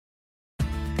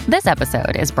This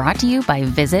episode is brought to you by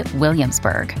Visit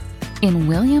Williamsburg. In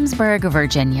Williamsburg,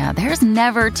 Virginia, there's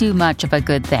never too much of a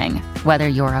good thing. Whether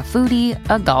you're a foodie,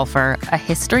 a golfer, a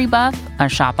history buff, a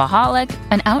shopaholic,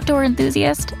 an outdoor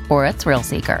enthusiast, or a thrill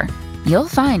seeker, you'll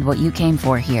find what you came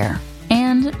for here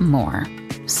and more.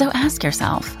 So ask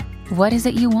yourself, what is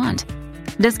it you want?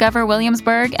 Discover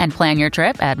Williamsburg and plan your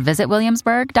trip at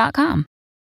visitwilliamsburg.com.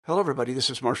 Hello, everybody.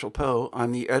 This is Marshall Poe.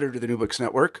 I'm the editor of the New Books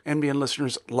Network. NBN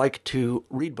listeners like to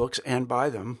read books and buy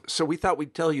them. So we thought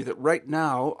we'd tell you that right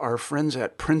now, our friends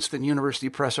at Princeton University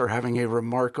Press are having a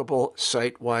remarkable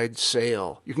site-wide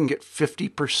sale. You can get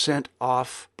 50%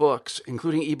 off books,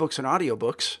 including ebooks and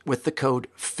audiobooks, with the code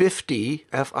 50,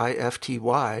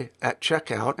 F-I-F-T-Y, at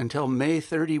checkout until May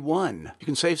 31. You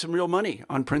can save some real money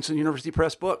on Princeton University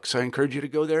Press books. I encourage you to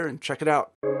go there and check it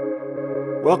out.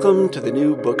 Welcome to the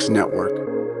New Books Network.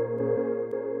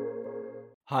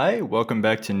 Hi, welcome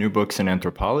back to New Books in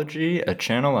Anthropology, a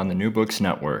channel on the New Books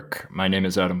Network. My name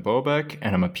is Adam Bobeck,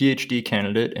 and I'm a PhD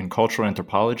candidate in cultural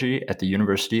anthropology at the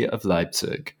University of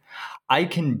Leipzig. I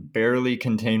can barely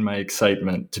contain my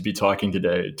excitement to be talking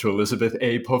today to Elizabeth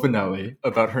A. Povinelli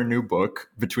about her new book,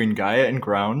 Between Gaia and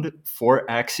Ground: Four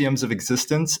Axioms of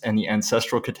Existence and the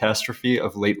Ancestral Catastrophe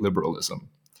of Late Liberalism.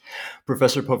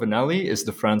 Professor Povinelli is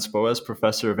the Franz Boas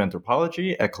Professor of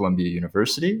Anthropology at Columbia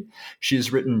University. She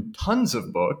has written tons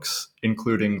of books,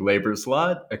 including Labor's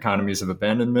Lot, Economies of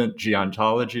Abandonment,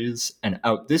 Geontologies, and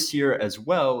out this year as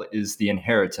well is The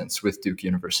Inheritance with Duke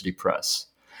University Press.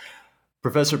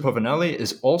 Professor Povinelli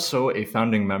is also a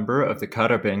founding member of the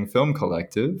Karabang Film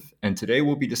Collective, and today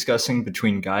we'll be discussing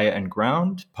Between Gaia and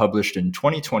Ground, published in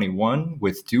 2021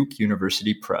 with Duke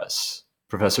University Press.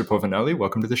 Professor Povinelli,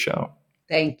 welcome to the show.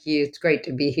 Thank you. It's great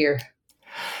to be here.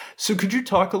 So could you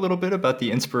talk a little bit about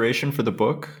the inspiration for the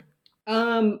book?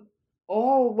 For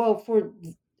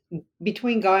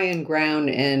Between Gaia and Ground,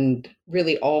 and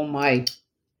really all my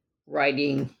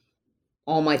writing,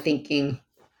 all my thinking,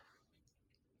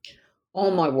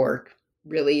 all my work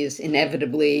really is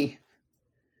inevitably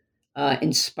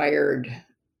inspired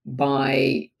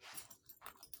by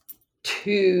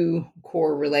two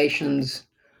core relations.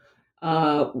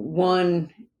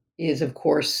 One is, of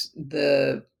course,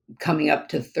 the coming up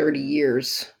to 30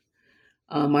 years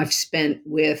I've spent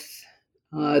with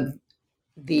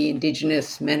the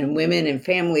indigenous men and women and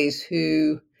families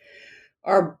who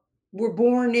were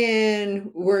born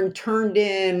in, were interned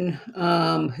in,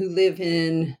 who live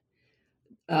in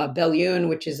Belleune,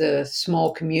 which is a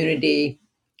small community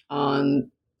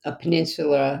on a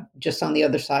peninsula just on the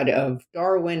other side of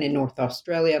Darwin in North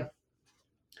Australia,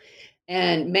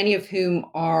 and many of whom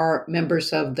are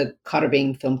members of the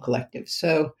Karabang Film Collective.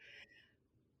 So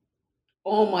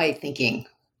all my thinking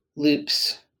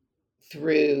loops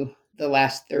through the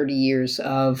last 30 years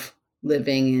of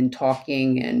living and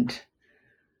talking and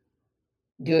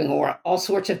doing all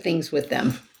sorts of things with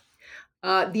them.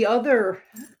 The other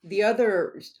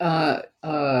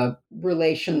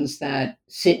relations that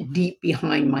sit deep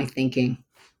behind my thinking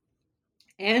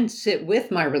and sit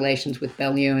with my relations with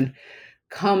Belleune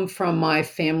come from my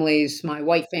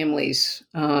white family's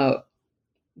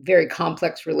very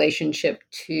complex relationship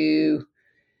to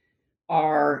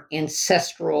our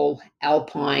ancestral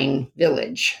alpine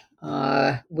village,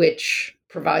 which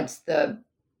provides the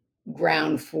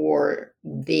ground for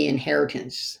the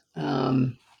inheritance.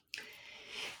 Both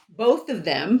of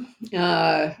them,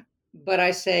 but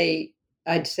I'd say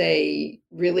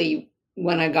really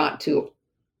when I got to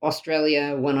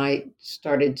Australia, when I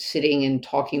started sitting and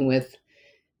talking with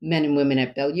men and women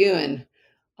at Belleune.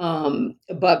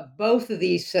 But both of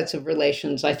these sets of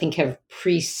relations, I think, have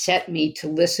preset me to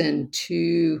listen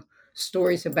to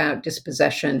stories about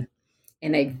dispossession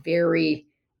in a very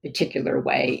particular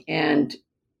way. And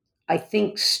I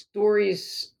think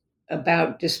stories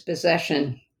about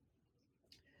dispossession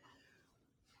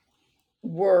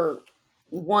were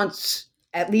once,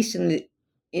 at least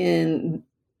in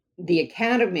the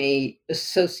academy,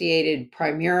 associated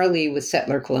primarily with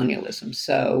settler colonialism.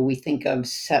 So we think of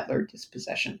settler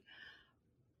dispossession.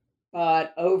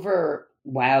 But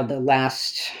the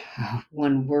last,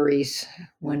 one worries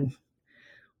when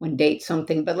date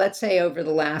something, but let's say over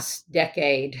the last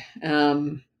decade,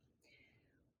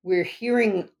 we're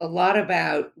hearing a lot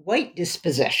about white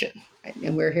dispossession, right?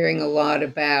 And we're hearing a lot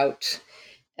about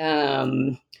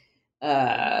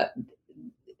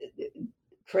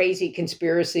crazy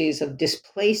conspiracies of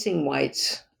displacing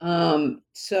whites.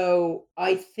 So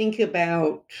I think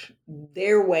about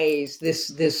their ways,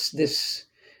 this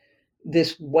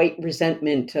white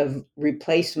resentment of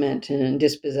replacement and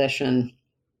dispossession,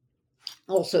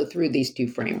 also through these two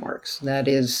frameworks. That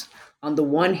is, on the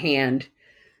one hand,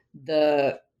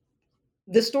 the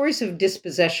the stories of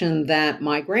dispossession that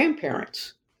my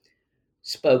grandparents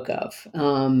spoke of,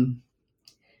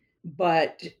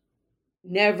 but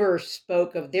never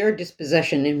spoke of their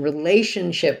dispossession in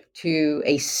relationship to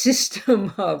a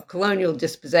system of colonial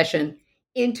dispossession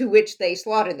into which they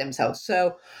slaughtered themselves.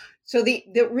 So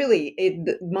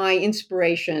my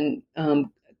inspiration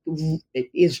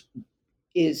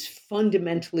is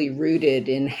fundamentally rooted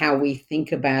in how we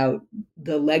think about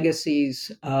the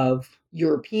legacies of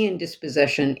European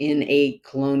dispossession in a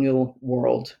colonial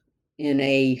world, in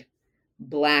a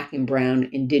Black and brown,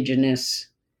 indigenous,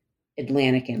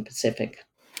 Atlantic and Pacific.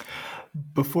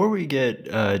 Before we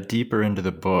get deeper into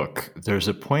the book, there's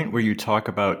a point where you talk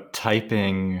about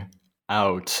typing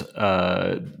out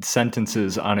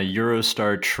sentences on a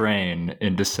Eurostar train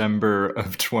in December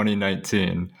of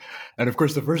 2019. And of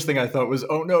course, the first thing I thought was,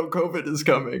 oh no, COVID is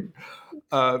coming.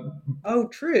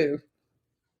 True.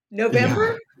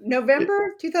 November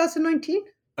 2019?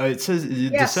 It says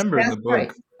December in the book.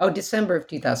 Right. Oh, December of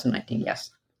 2019, yes.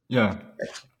 Yeah.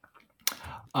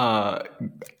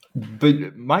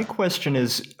 But my question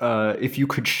is, if you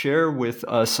could share with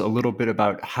us a little bit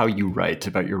about how you write,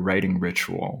 about your writing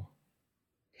ritual.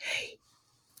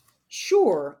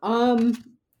 Sure.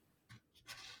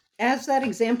 As that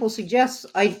example suggests,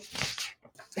 I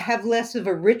have less of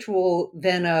a ritual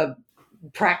than a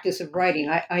practice of writing.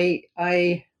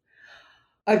 I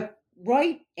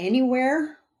write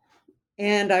anywhere,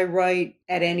 and I write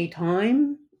at any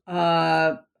time.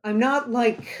 I'm not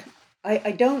like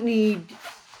I don't need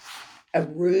a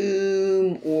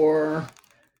room, or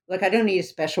like I don't need a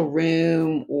special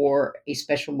room or a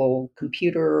special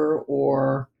computer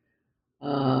or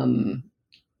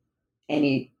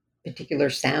any particular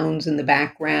sounds in the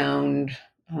background.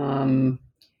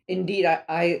 Indeed,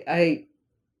 I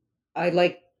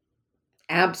like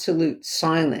absolute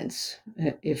silence.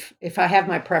 If I have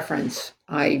my preference,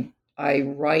 I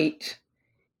write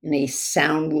in a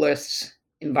soundless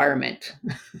environment.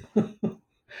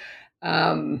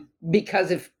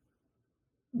 Because if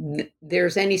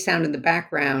there's any sound in the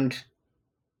background,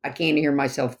 I can't hear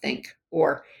myself think.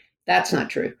 Or that's not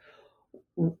true.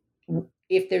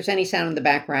 If there's any sound in the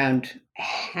background,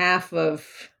 half of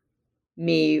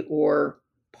me or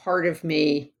part of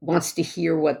me wants to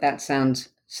hear what that sound's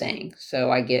saying, so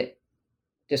I get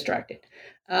distracted.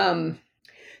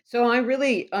 So I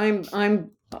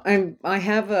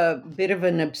have a bit of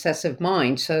an obsessive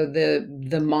mind. So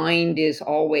the mind is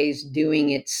always doing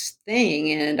its thing,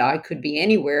 and I could be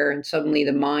anywhere, and suddenly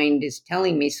the mind is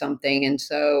telling me something. And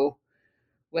so,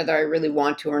 whether I really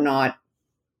want to or not,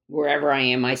 wherever I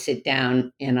am, I sit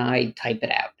down and I type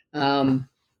it out.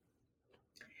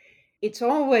 It's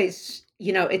always,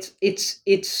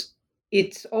 it's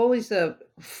always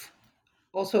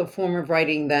also a form of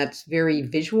writing that's very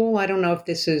visual. I don't know if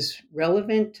this is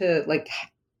relevant to like,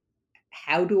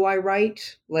 how do I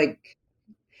write? Like,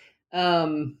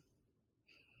 I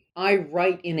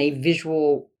write in a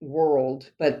visual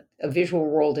world, but a visual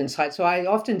world inside. So I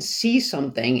often see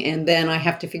something, and then I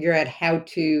have to figure out how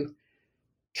to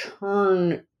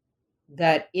turn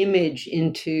that image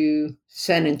into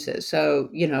sentences. So,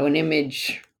 an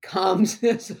image comes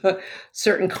as a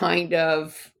certain kind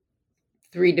of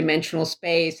three-dimensional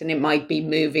space, and it might be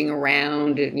moving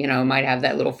around, and, it might have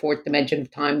that little fourth dimension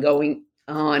of time going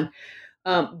on.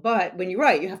 But when you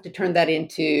write, you have to turn that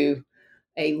into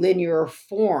a linear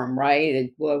form, right?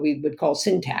 What we would call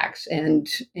syntax. And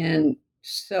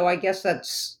so I guess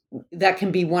that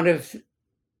can be one of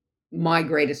my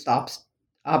greatest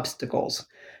obstacles.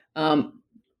 And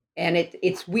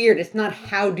it's weird. It's not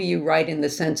how do you write in the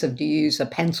sense of, do you use a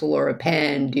pencil or a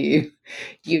pen? Do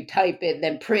you type it,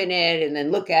 then print it, and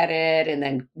then look at it, and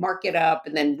then mark it up,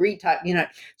 and then retype,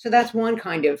 So that's one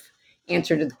kind of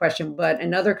answer to the question. But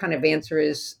another kind of answer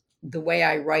is the way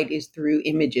I write is through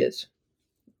images.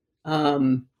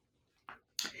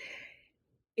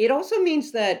 It also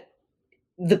means that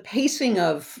the pacing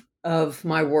of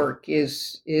my work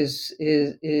is how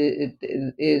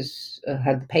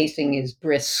the pacing is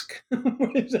brisk.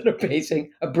 What is it? A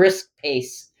pacing, a brisk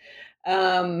pace.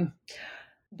 But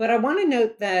I want to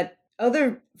note that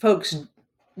other folks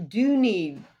do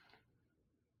need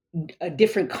a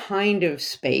different kind of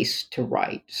space to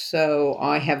write. So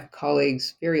I have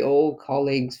colleagues, very old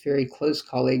colleagues, very close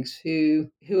colleagues,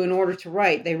 who in order to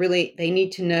write, they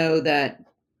need to know that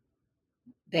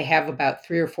they have about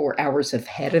 3 or 4 hours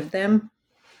ahead of them.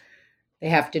 They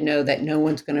have to know that no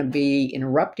one's going to be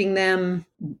interrupting them.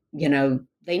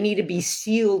 They need to be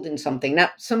sealed in something. Now,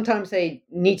 sometimes they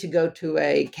need to go to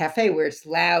a cafe where it's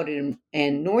loud and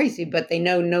noisy, but they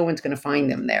know no one's going to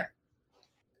find them there.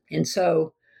 And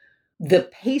so the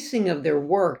pacing of their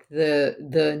work,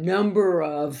 the number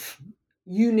of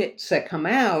units that come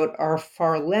out are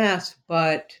far less,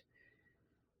 but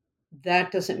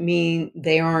that doesn't mean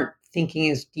they aren't thinking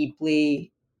as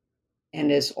deeply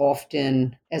and as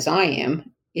often as I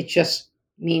am. It just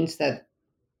means that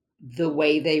the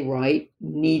way they write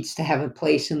needs to have a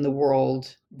place in the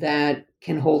world that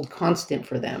can hold constant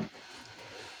for them.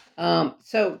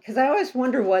 So, because I always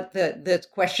wonder what the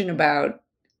question about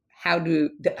how do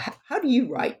you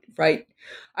write, right?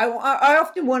 I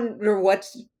often wonder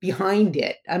what's behind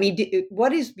it. I mean,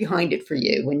 what is behind it for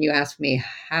you when you ask me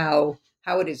how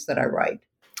it is that I write?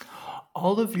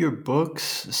 All of your books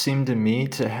seem to me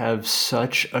to have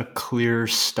such a clear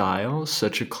style,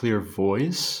 such a clear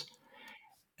voice,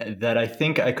 that I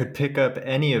think I could pick up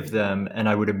any of them and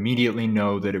I would immediately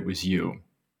know that it was you,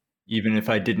 even if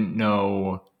I didn't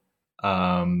know,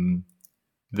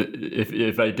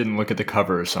 if I didn't look at the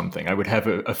cover or something. I would have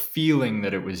a feeling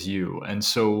that it was you. And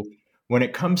so when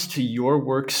it comes to your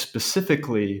work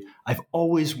specifically, I've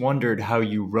always wondered how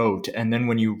you wrote. And then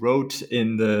when you wrote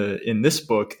in this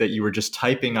book that you were just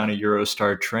typing on a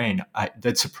Eurostar train,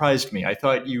 that surprised me. I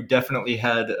thought you definitely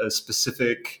had a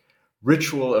specific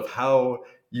ritual of how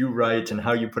you write and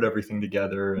how you put everything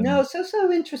together. No,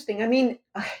 so interesting. I mean,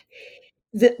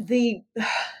 the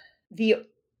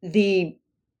the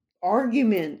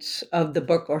arguments of the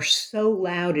book are so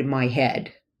loud in my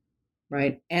head,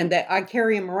 right? And that I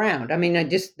carry them around. I mean,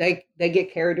 they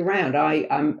get carried around.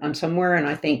 I'm somewhere and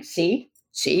I think, see,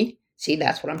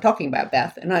 that's what I'm talking about,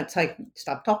 Beth. And it's like,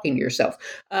 stop talking to yourself.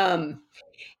 And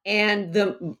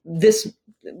the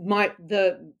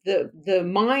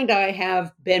mind I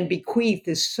have been bequeathed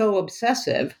is so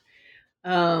obsessive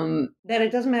that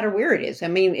it doesn't matter where it is. I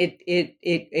mean,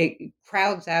 it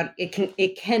crowds out.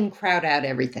 It can crowd out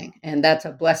everything, and that's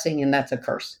a blessing and that's a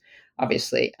curse,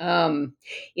 obviously.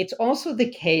 It's also the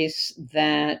case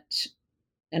that,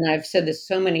 and I've said this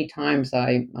so many times,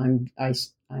 I'm a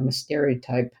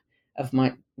stereotype of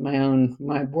my own.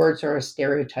 My words are a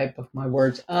stereotype of my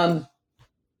words. I'm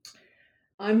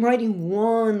writing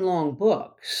one long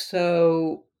book,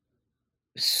 so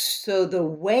the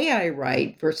way I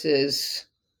write versus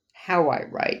how I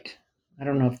write, I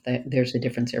don't know if there's a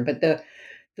difference there, but the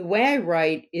way I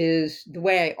write is the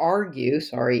way I argue,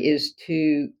 is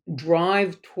to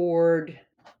drive toward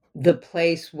the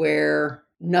place where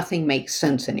nothing makes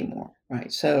sense anymore,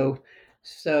 right? So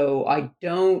I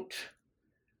don't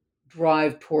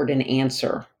drive toward an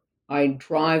answer. I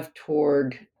drive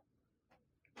toward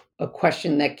a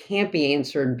question that can't be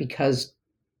answered because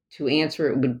to answer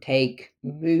it would take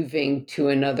moving to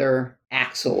another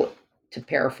axle, to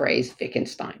paraphrase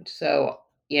Wittgenstein. So,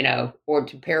 or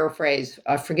to paraphrase,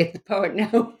 I forget the poet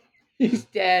now. He's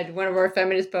dead. One of our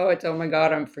feminist poets. Oh my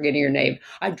God, I'm forgetting your name.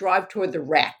 I drive toward the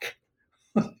wreck.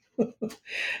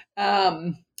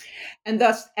 And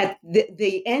thus, at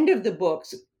the end of the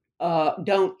books,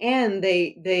 don't end.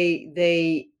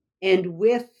 They end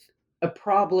with a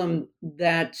problem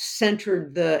that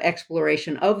centered the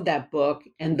exploration of that book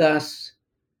and thus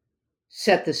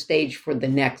set the stage for the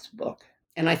next book.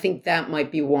 And I think that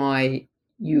might be why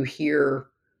you hear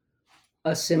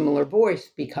a similar voice,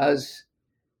 because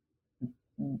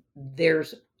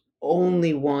there's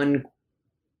only one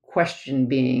question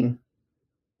being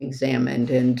examined.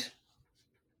 And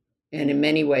in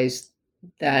many ways,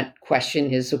 that question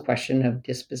is a question of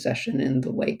dispossession in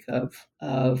the wake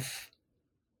of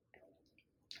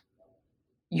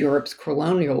Europe's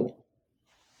colonial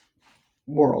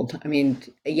world. I mean,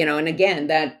 and again,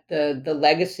 that the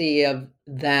legacy of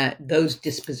those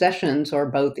dispossessions are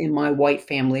both in my white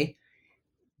family,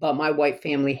 but my white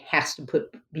family has to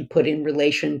be put in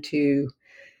relation to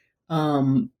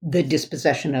the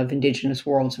dispossession of indigenous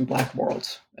worlds and Black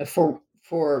worlds for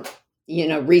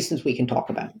reasons we can talk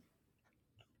about.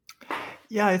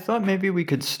 Yeah, I thought maybe we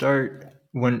could start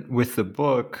with the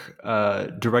book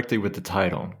directly with the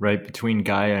title, right? Between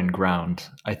Gaia and Ground.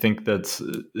 I think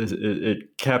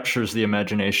it captures the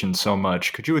imagination so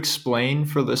much. Could you explain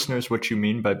for listeners what you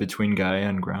mean by Between Gaia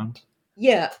and Ground?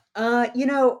 Yeah,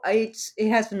 it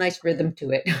has a nice rhythm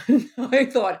to it. I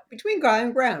thought Between Gaia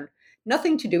and Ground,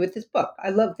 nothing to do with this book. I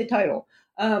love the title.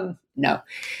 No.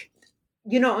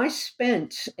 I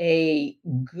spent a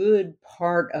good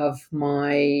part of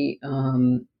my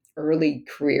early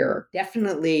career,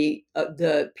 definitely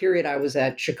the period I was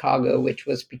at Chicago, which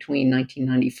was between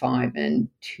 1995 and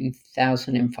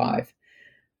 2005,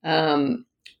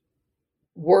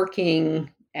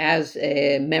 working as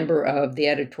a member of the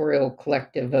editorial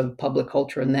collective of Public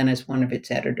Culture and then as one of its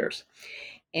editors.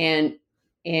 And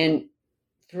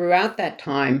throughout that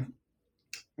time,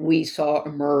 we saw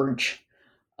emerge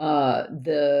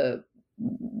the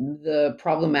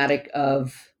problematic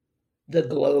of the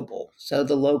global. So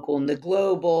the local and the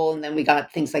global, and then we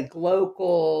got things like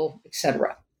glocal,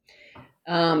 etc.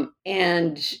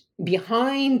 And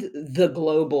behind the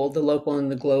global, the local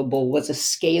and the global was a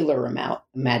scalar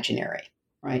imaginary,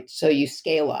 right? So you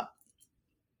scale up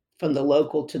from the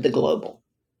local to the global.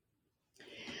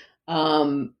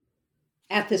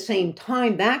 At the same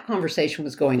time, that conversation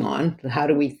was going on. How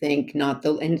do we think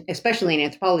and especially in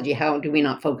anthropology, how do we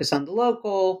not focus on the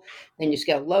local? Then you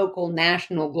scale local,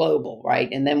 national, global,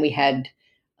 right? And then we had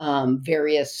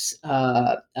various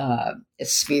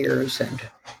spheres and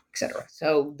et cetera.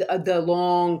 So the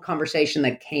long conversation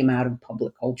that came out of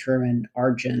public culture and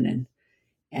Arjun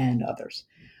and others.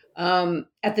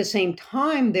 At the same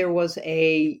time, there was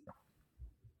a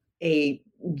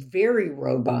very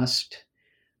robust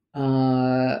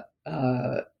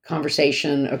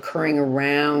conversation occurring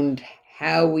around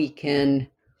how we can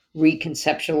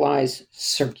reconceptualize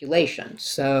circulation.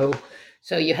 So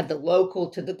you had the local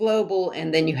to the global,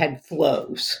 and then you had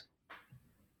flows.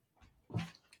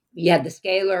 You had the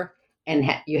scalar, and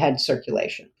you had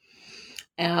circulation.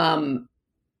 And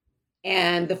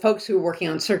the folks who were working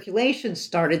on circulation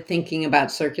started thinking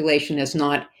about circulation as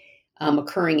not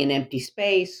occurring in empty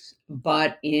space,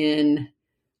 but in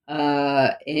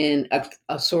a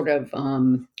sort of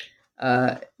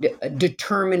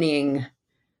determining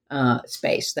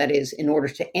space. That is, in order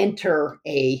to enter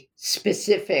a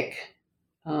specific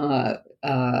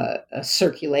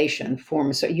circulation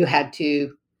form, so you had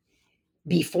to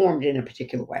be formed in a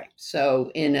particular way.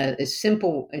 So, in a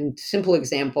simple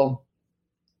example,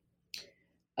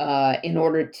 in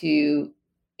order to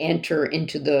enter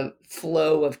into the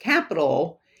flow of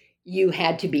capital, you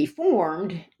had to be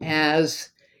formed as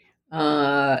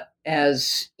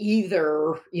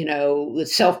either, a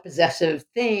self-possessive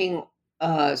thing,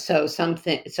 so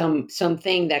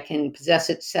something that can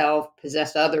possess itself,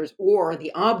 possess others, or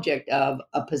the object of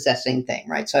a possessing thing,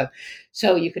 right?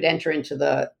 So you could enter into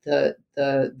the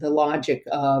logic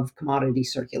of commodity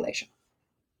circulation.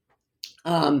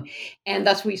 And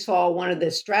thus we saw one of the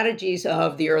strategies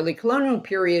of the early colonial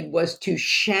period was to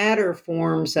shatter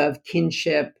forms of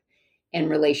kinship and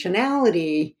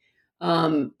relationality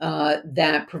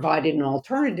that provided an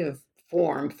alternative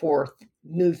form for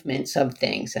movements of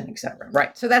things and et cetera.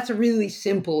 Right. So that's a really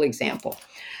simple example.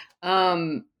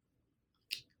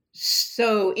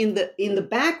 So in the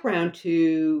background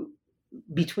to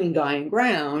Between Guy and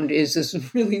Ground is this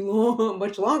really long,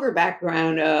 much longer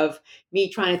background of me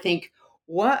trying to think,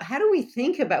 how do we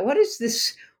think about, what's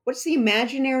the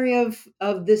imaginary of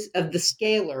the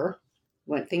scalar,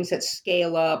 when things that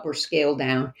scale up or scale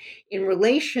down, in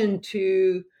relation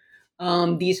to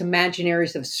these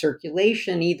imaginaries of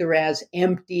circulation, either as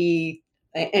empty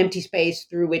space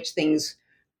through which things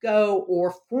go,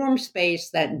 or form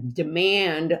space that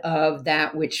demand of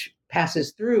that which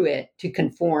passes through it to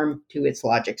conform to its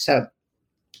logic. So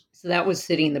that was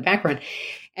sitting in the background.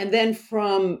 And then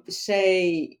from,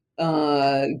 say,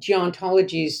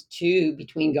 geontologies to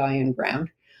Between Guy and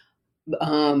Ground,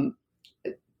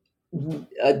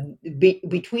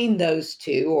 between those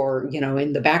two, or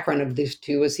in the background of these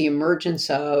two, was the emergence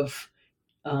of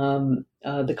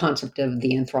the concept of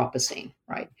the Anthropocene,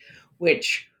 right?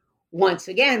 Which, once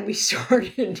again, we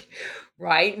started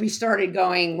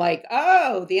going like,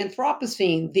 oh, the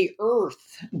Anthropocene, the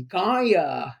Earth,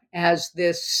 Gaia, as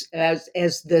the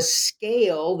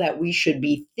scale that we should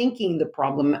be thinking the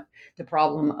problem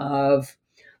of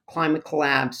climate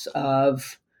collapse,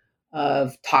 of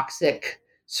toxic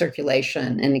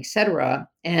circulation, and et cetera.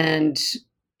 And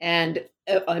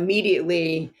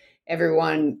immediately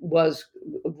everyone was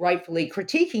rightfully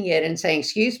critiquing it and saying,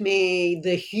 excuse me,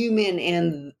 the human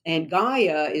and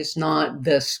Gaia is not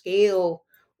the scale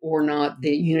or not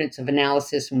the units of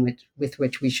analysis with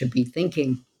which we should be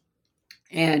thinking.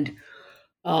 And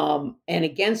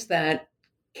against that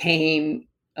came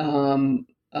the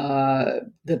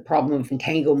problem of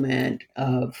entanglement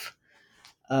of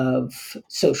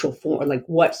social form, like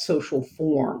what social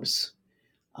forms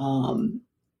underpin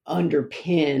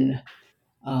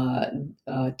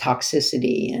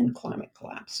toxicity and climate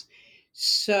collapse.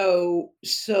 So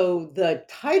the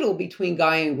title Between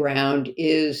Guy and Ground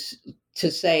is to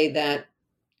say that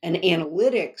an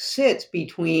analytic sits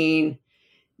between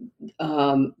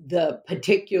the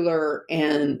particular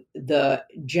and the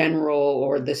general,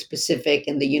 or the specific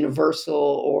and the universal,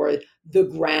 or the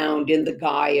ground and the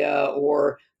Gaia,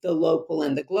 or the local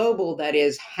and the global. That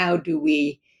is, how do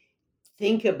we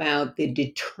think about the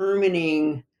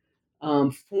determining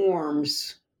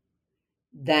forms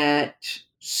that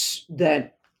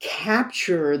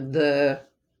capture the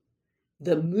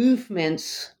the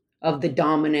movements of the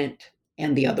dominant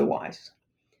and the otherwise.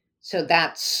 So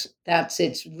that's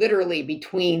it's literally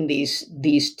between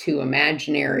these two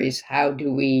imaginaries. How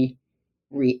do we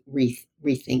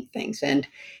rethink things? And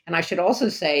I should also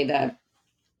say that,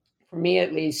 for me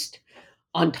at least,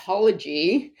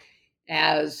 ontology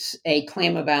as a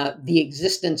claim about the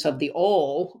existence of the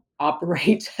all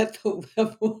operates at the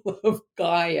level of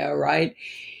Gaia, right?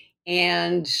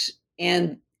 And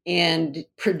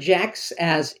projects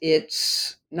as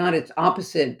its, not its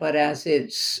opposite, but as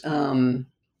its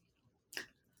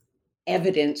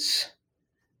evidence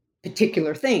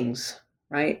particular things,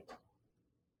 right?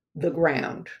 The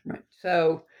ground, right?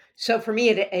 So for me,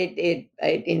 it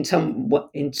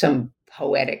in some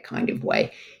poetic kind of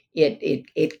way,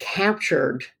 it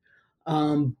captured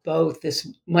both this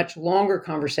much longer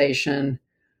conversation,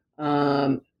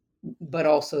 but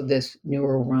also this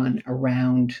newer one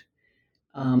around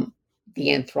the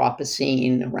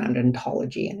Anthropocene, around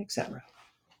ontology, and etc.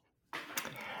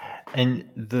 And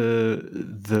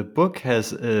the book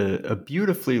has a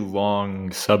beautifully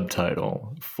long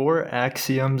subtitle: Four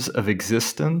Axioms of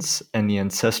Existence and the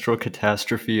Ancestral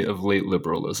Catastrophe of Late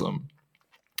Liberalism.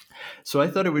 So I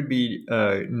thought it would be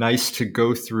nice to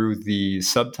go through the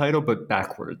subtitle, but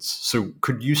backwards. So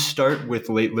could you start with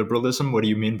late liberalism? What do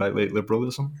you mean by late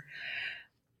liberalism?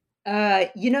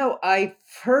 I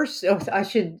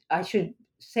should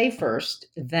say first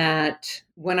that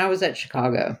when I was at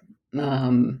Chicago,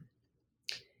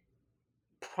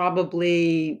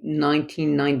 probably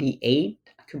 1998,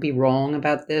 I could be wrong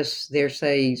about this. There's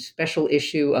a special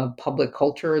issue of Public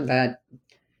Culture that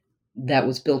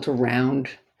was built around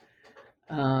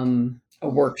a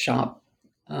workshop.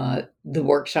 The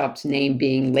workshop's name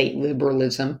being Late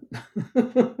Liberalism.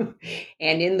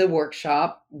 And in the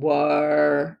workshop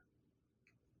were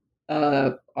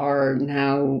our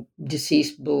now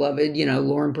deceased beloved,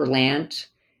 Lauren Berlant,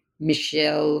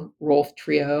 Michelle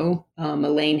Rolfe-Trio,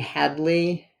 Elaine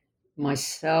Hadley,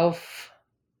 myself,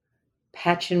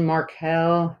 Patchen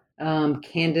Markell,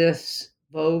 Candace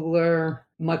Vogler,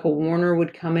 Michael Warner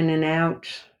would come in and out.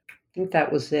 I think that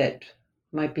was it.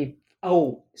 Might be,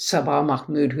 Sabah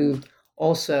Mahmood, who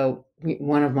also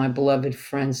one of my beloved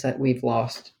friends that we've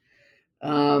lost.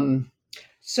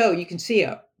 So you can see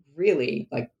really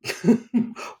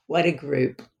what a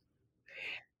group.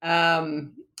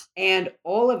 And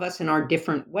all of us in our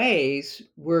different ways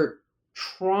were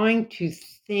trying to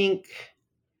think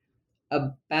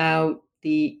about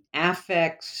the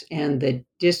affects and the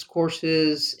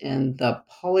discourses and the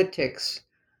politics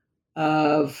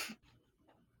of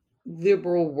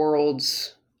liberal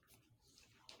worlds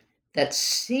that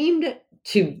seemed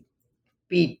to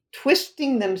be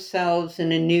twisting themselves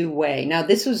in a new way. Now,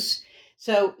 this was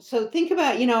so think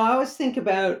about, I always think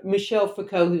about Michel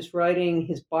Foucault, who's writing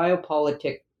his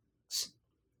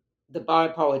the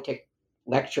biopolitic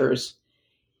lectures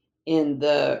in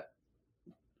the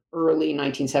early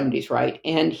 1970s, right?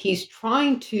 And he's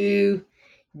trying to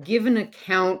give an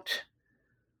account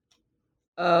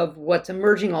of what's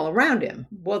emerging all around him.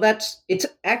 Well, it's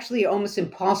actually almost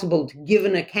impossible to give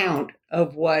an account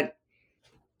of what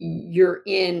you're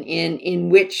in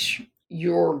which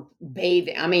you're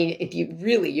bathing. I mean, if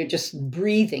you're just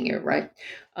breathing it, right?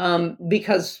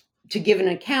 Because to give an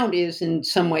account is in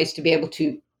some ways to be able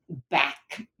to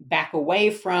back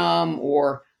away from,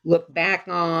 or look back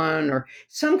on, or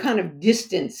some kind of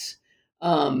distance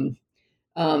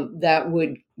that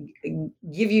would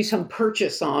give you some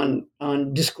purchase on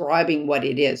describing what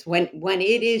it is. When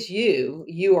it is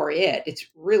you are it. It's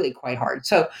really quite hard.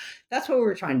 So that's what we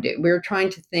were trying to do. We were trying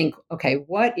to think, okay,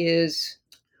 what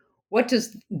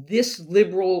does this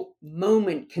liberal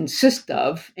moment consist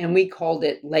of? And we called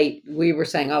it late. We were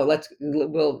saying,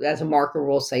 we'll as a marker,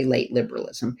 we'll say late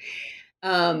liberalism.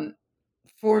 So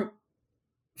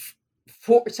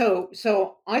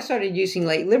I started using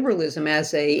late liberalism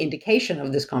as a indication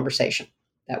of this conversation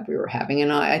that we were having.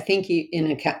 And I think in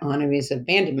Economies of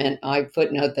Abandonment, I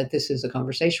footnote that this is a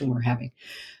conversation we're having.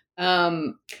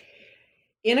 In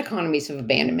Economies of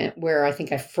Abandonment, where I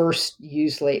think I first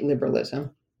used late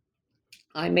liberalism,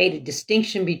 I made a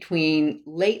distinction between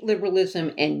late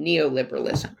liberalism and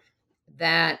neoliberalism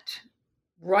that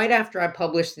right after I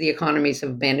published The Economies of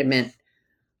Abandonment,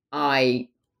 I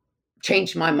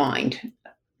changed my mind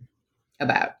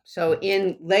about. So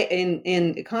in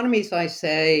Economies, I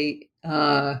say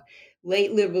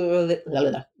late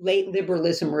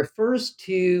liberalism refers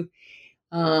to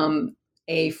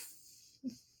a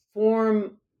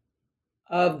form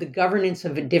of the governance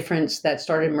of a difference that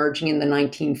started emerging in the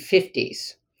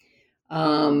 1950s,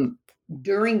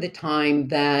 during the time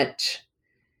that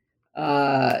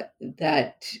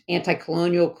that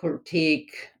anti-colonial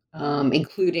critique,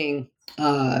 including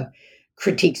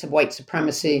critiques of white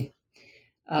supremacy,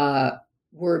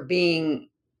 were being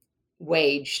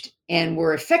waged and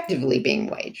were effectively being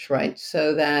waged, right?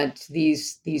 So that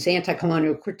these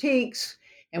anti-colonial critiques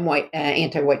and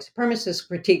anti-white supremacist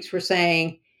critiques were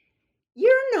saying,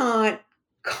 you're not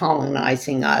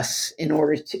colonizing us in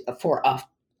order for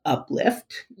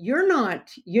uplift.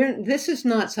 This is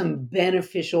not some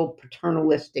beneficial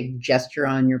paternalistic gesture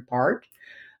on your part.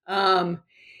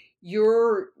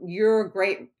 You're a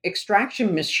great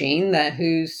extraction machine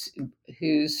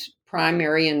whose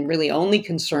primary and really only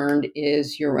concerned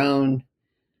is your own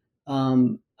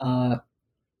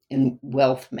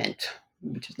wealthment,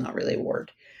 which is not really a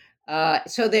word.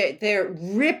 So they're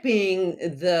ripping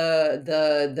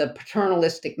the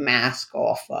paternalistic mask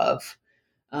off of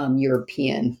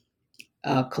European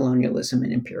colonialism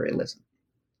and imperialism.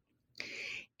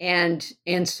 And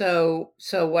so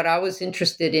what I was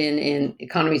interested in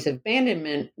Economies of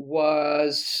Abandonment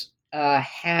was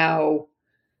how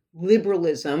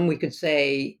liberalism, we could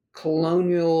say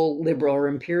colonial liberal or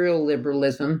imperial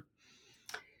liberalism,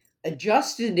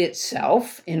 adjusted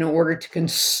itself in order to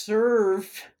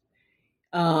conserve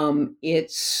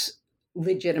its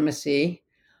legitimacy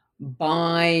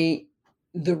by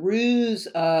the ruse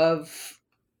of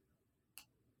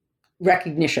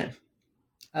recognition,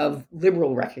 of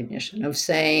liberal recognition, of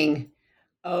saying,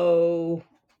 oh,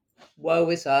 woe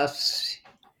is us.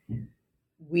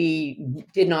 We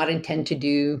did not intend to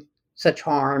do such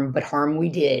harm, but harm we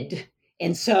did.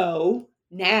 And so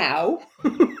now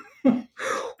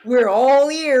we're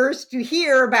all ears to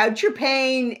hear about your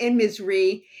pain and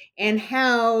misery and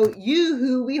how you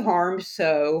who we harmed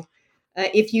so,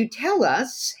 if you tell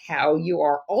us how you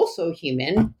are also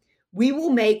human, we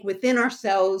will make within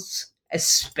ourselves a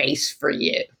space for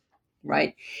you,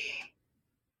 right?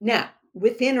 Now,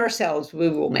 within ourselves, we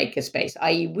will make a space,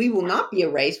 i.e., we will not be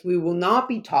erased, we will not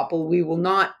be toppled, we will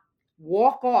not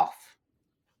walk off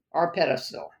our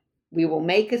pedestal. We will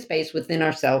make a space within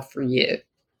ourselves for you.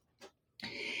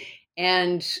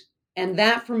 And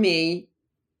that for me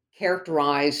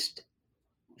characterized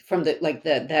from that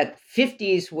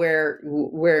 50s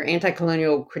where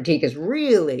anti-colonial critique is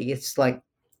really, it's like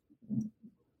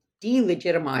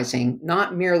delegitimizing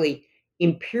not merely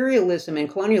imperialism and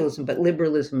colonialism, but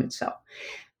liberalism itself.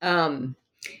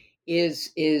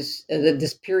 Is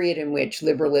this period in which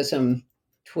liberalism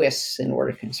twists in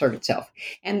order to conserve itself.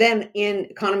 And then in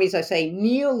Economies, I say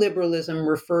neoliberalism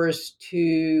refers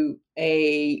to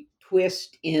a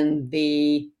twist in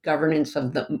the governance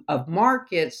of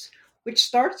markets, which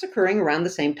starts occurring around the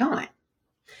same time.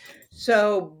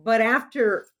 So, but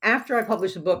after I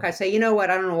publish the book, I say, you know what?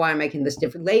 I don't know why I'm making this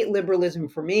different. Late liberalism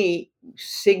for me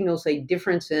signals a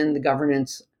difference in the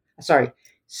governance.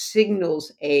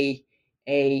 Signals a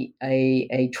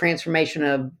transformation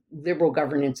of liberal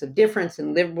governance of difference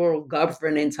and liberal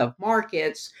governance of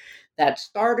markets that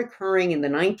start occurring in the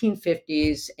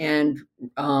 1950s and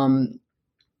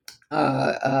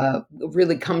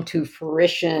really come to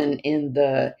fruition in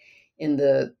the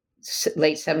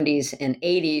late 70s and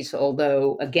 80s,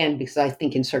 although, again, because I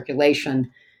think in circulation,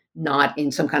 not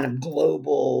in some kind of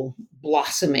global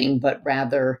blossoming, but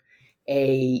rather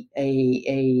a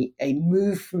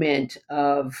movement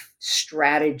of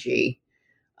strategy,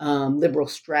 liberal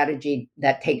strategy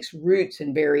that takes roots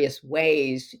in various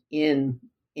ways in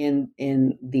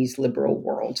these liberal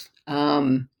worlds.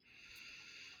 And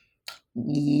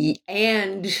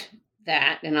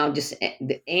that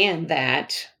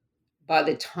by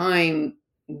the time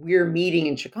we're meeting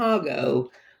in Chicago,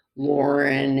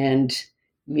 Lauren and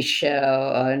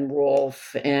Michelle and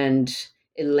Rolf and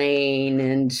Elaine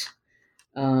and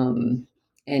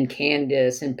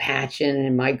Candace and Patchen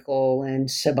and Michael and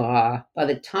Sabah, by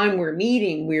the time we're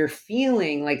meeting, we're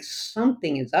feeling like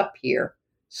something is up here.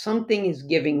 Something is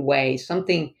giving way.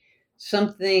 Something's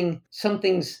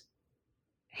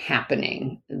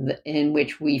happening in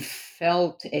which we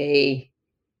felt a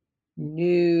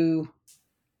new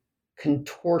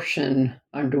contortion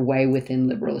underway within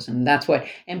liberalism. That's what,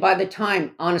 and by the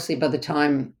time I'm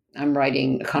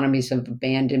writing Economies of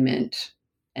Abandonment,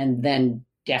 and then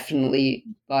definitely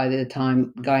by the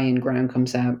time Guy and Graham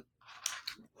comes out,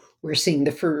 we're seeing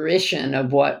the fruition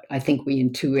of what I think we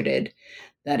intuited.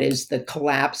 That is the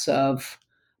collapse of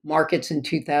markets in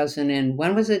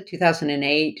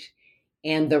 2008,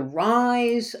 and the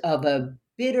rise of a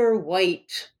bitter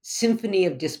white symphony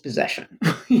of dispossession,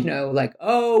 like,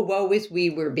 oh, woe is we,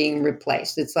 we're being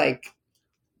replaced. It's like,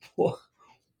 what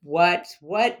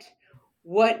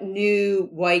new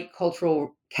white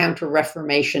cultural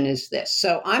Counter-Reformation is this.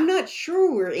 So I'm not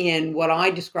sure we're in what I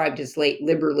described as late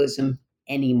liberalism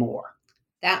anymore.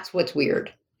 That's what's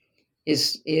weird,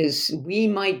 is we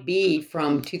might be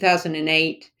from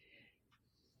 2008,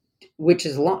 which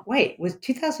is long. Wait, was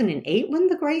 2008 when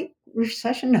the Great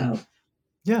Recession? No.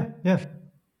 Yeah.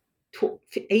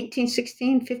 18,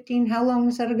 16, 15, how long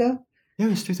was that ago? Yeah, it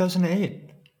was 2008.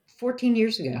 14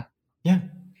 years ago. Yeah.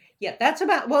 Yeah, that's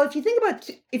about, well, if you think about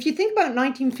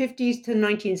 1950s to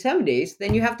 1970s,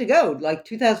 then you have to go like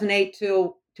 2008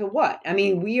 to what? I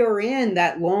mean, we are in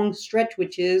that long stretch,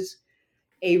 which is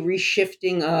a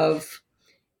reshifting of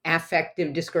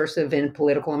affective, discursive, and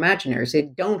political imaginaries.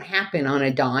 It don't happen on a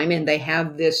dime, and they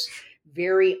have this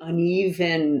very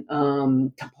uneven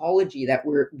topology that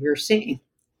we're seeing.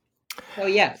 So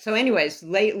yeah. So anyways,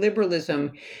 late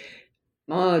liberalism,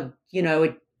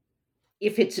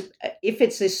 if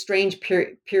it's this strange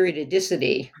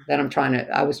periodicity that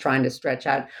I was trying to stretch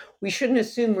out, we shouldn't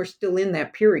assume we're still in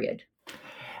that period.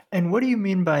 And what do you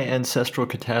mean by ancestral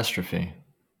catastrophe?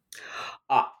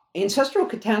 Ancestral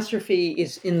catastrophe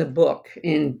is in the book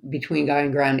in Between Guy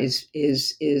and Ground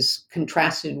is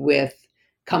contrasted with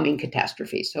coming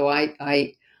catastrophe. So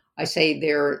I say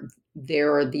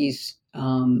there are these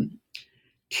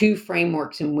two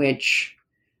frameworks in which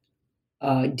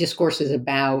discourses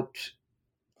about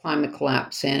climate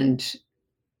collapse and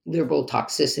liberal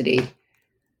toxicity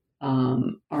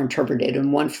are interpreted.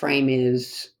 And one frame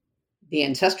is the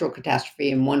ancestral catastrophe,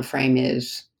 and one frame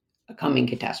is a coming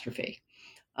catastrophe.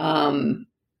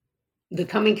 The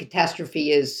coming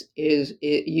catastrophe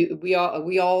we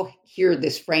all hear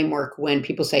this framework when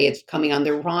people say it's coming on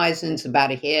the horizon, it's about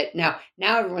to hit. Now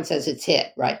everyone says it's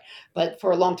hit, right? But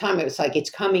for a long time it was like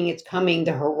it's coming.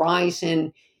 The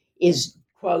horizon is,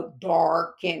 quote,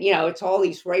 dark, and it's all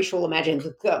these racial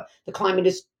imaginations. The climate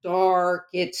is dark.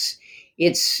 It's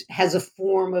has a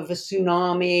form of a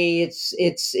tsunami. It's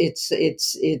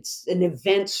an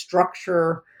event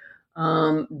structure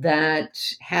that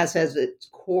has as its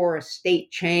core a state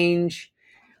change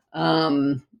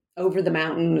over the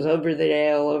mountains, over the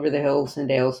dale, over the hills and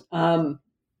dales. And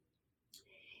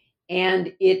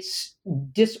it's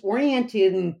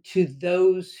disorienting to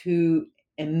those who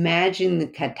imagine the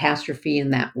catastrophe in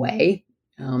that way.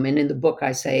 And in the book,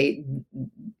 I say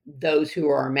those who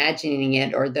are imagining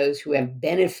it are those who have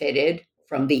benefited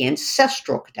from the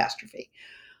ancestral catastrophe.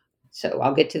 So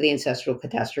I'll get to the ancestral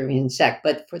catastrophe in a sec.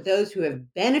 But for those who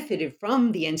have benefited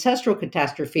from the ancestral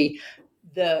catastrophe,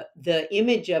 the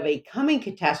image of a coming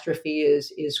catastrophe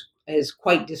is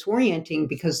quite disorienting,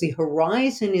 because the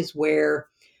horizon is where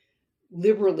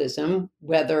liberalism,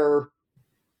 whether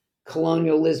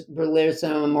colonial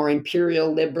liberalism or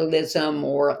imperial liberalism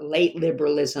or late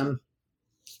liberalism,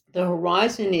 the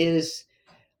horizon is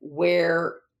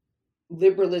where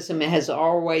liberalism has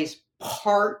always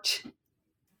part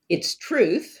its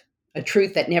truth, a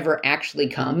truth that never actually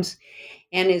comes,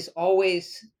 and is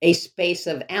always a space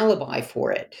of alibi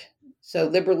for it. So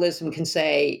liberalism can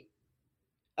say,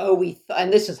 "Oh,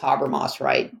 and this is Habermas,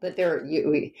 right? But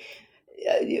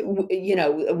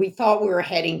we thought we were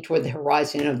heading toward the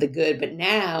horizon of the good, but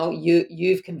now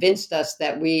you've convinced us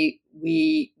that we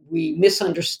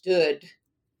misunderstood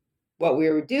what we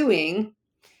were doing,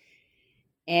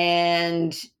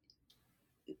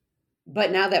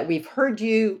 but now that we've heard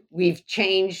you, we've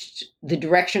changed the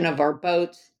direction of our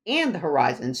boats and the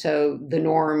horizon. So the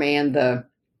norm and the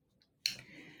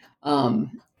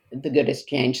good has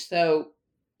changed. So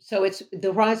it's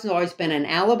the horizon's always been an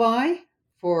alibi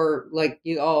for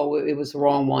it was the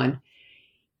wrong one,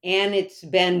 and it's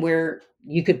been where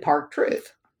you could park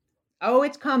truth. Oh,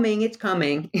 it's coming,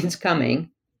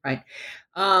 right?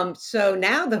 So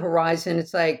now the horizon,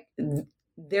 it's like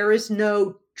there is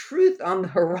no truth on the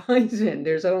horizon.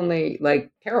 There's only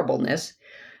terribleness.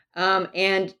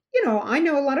 And I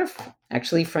know a lot of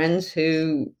actually friends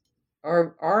who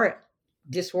are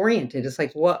disoriented. It's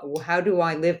like, how do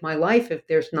I live my life if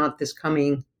there's not this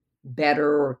coming better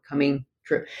or coming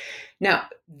true? Now,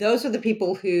 those are the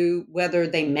people who, whether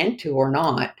they meant to or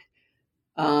not,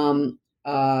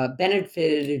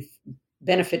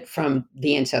 benefit from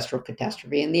the ancestral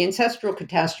catastrophe. And the ancestral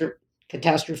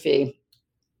catastrophe,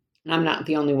 and I'm not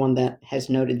the only one that has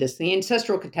noted this, the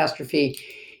ancestral catastrophe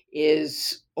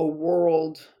is a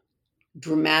world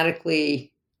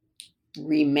dramatically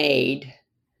remade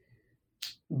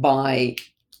by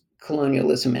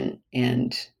colonialism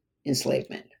and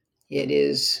enslavement. It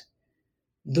is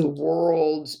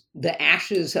the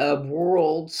ashes of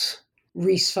worlds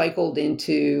recycled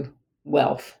into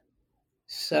wealth.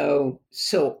 So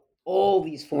all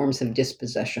these forms of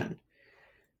dispossession,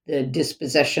 the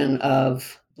dispossession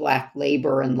of Black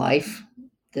labor and life,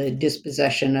 the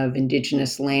dispossession of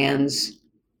indigenous lands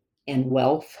and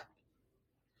wealth,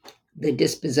 the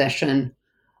dispossession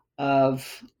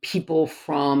of people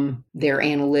from their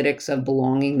analytics of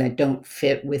belonging that don't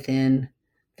fit within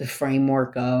the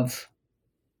framework of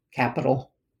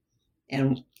capital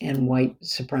and white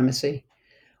supremacy.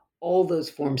 All those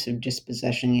forms of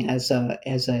dispossession as a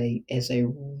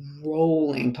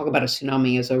rolling, talk about a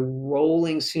tsunami, as a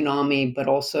rolling tsunami, but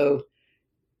also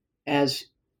as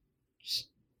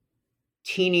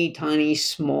teeny tiny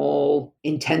small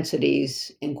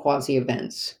intensities and quasi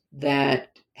events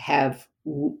that have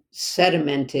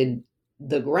sedimented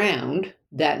the ground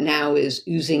that now is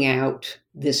oozing out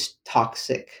this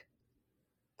toxic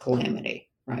calamity,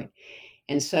 right?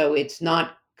 And so it's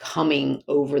not coming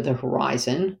over the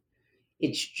horizon.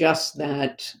 It's just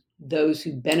that those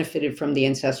who benefited from the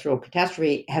ancestral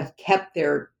catastrophe have kept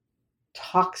their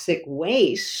toxic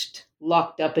waste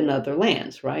locked up in other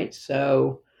lands, right?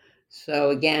 So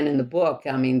again, in the book,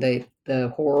 I mean, the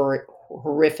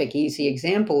horrific, easy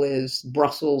example is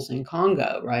Brussels and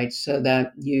Congo, right? So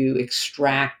that you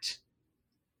extract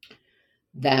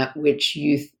that which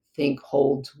you think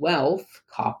holds wealth,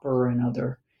 copper and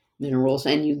other minerals,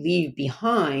 and you leave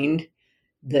behind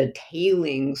the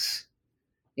tailings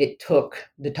it took,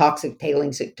 the toxic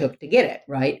tailings it took to get it,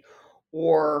 right?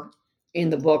 Or in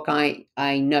the book, I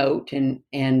note, and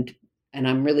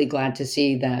I'm really glad to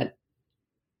see that,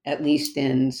 at least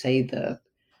in, say, the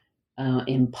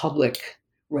in public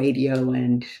radio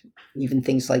and even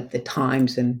things like the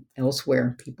Times and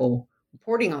elsewhere, people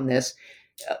reporting on this,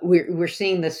 we're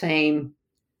seeing the same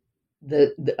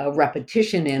the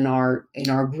repetition in our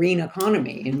green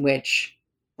economy, in which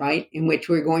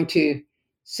we're going to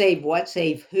save what,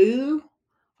 save who,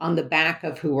 on the back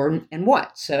of who and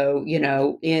what. So,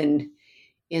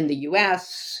 in the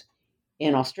US,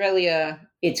 in Australia,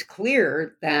 it's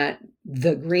clear that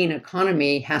the green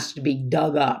economy has to be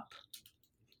dug up,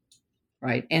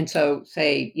 right? And so,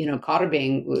 say, Cotter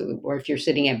Bing, or if you're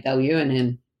sitting at Belyuen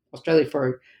in Australia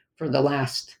for the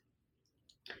last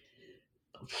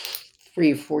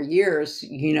 3 or 4 years,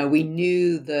 we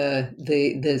knew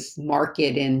this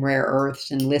market in rare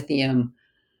earths and lithium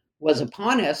was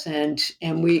upon us, and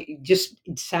we just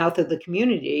south of the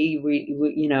community,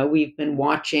 we've been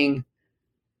watching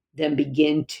them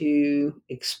begin to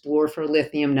explore for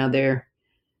lithium. Now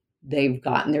they've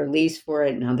gotten their lease for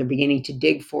it. Now they're beginning to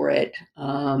dig for it.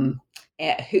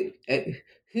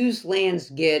 Whose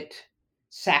lands get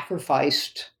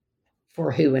sacrificed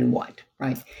for who and what,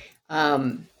 right?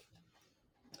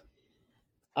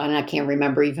 And I can't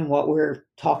remember even what we're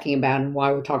talking about and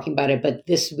why we're talking about it, but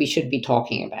this we should be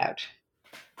talking about.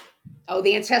 Oh,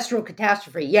 the ancestral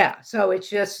catastrophe. Yeah. So it's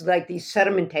just like these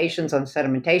sedimentations on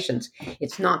sedimentations.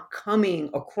 It's not coming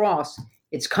across,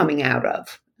 it's coming out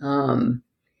of. And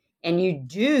you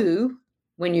do,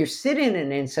 when you sit in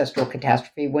an ancestral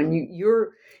catastrophe, when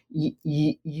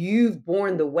you've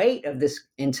borne the weight of this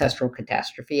ancestral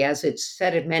catastrophe as it's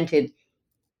sedimented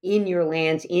in your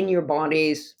lands, in your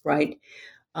bodies, right?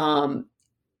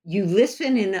 You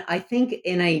listen I think,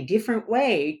 in a different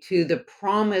way to the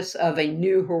promise of a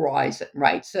new horizon,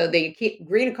 right? So the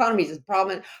green economy is the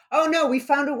problem. Oh no, we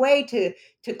found a way to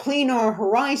clean our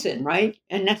horizon, right?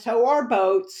 And that's how our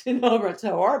boats,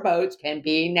 our boats can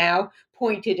be now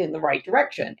pointed in the right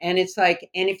direction. And it's like,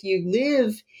 and if you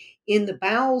live in the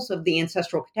bowels of the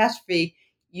ancestral catastrophe,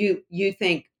 you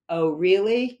think, oh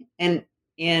really? And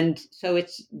so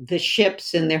it's the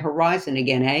ships in the horizon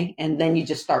again, eh? And then you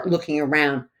just start looking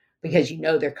around because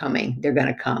they're coming. They're going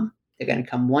to come. They're going to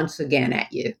come once again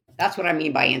at you. That's what I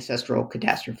mean by ancestral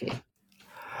catastrophe.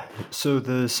 So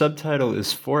the subtitle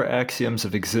is 4 Axioms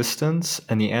of Existence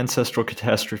and the Ancestral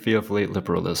Catastrophe of Late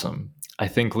Liberalism. I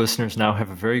think listeners now have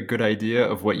a very good idea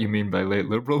of what you mean by late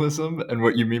liberalism and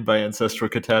what you mean by ancestral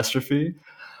catastrophe.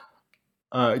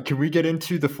 Can we get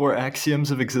into the 4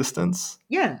 axioms of existence?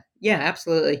 Yeah,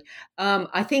 absolutely.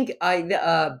 I think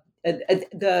the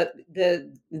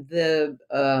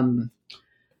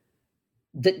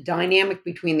dynamic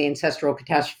between the ancestral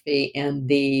catastrophe and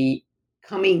the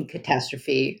coming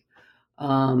catastrophe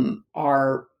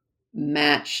are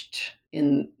matched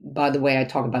by the way I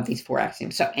talk about these 4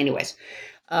 axioms. So anyways,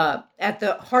 at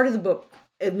the heart of the book,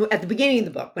 at the beginning of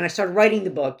the book, when I started writing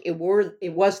the book, it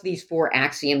was these 4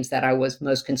 axioms that I was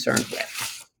most concerned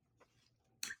with.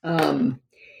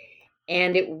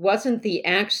 And it wasn't the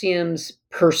axioms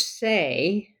per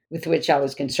se with which I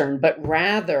was concerned, but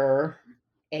rather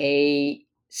a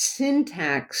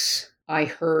syntax I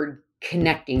heard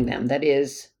connecting them. That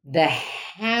is, the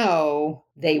how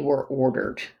they were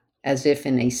ordered, as if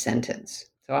in a sentence.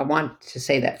 So I want to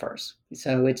say that first.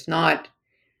 So it's not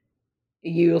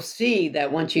you'll see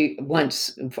that once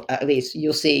at least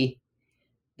you'll see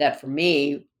that for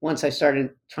me, once I started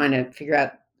trying to figure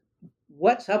out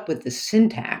what's up with the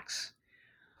syntax,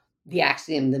 the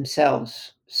axiom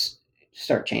themselves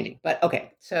start changing. But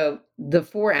okay, so the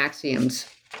 4 axioms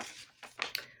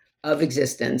of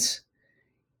existence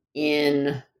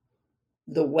in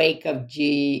the wake of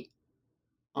G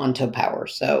onto power.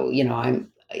 So, and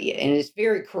it's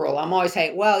very cruel. I'm always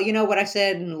saying, well, you know what I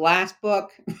said in the last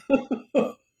book?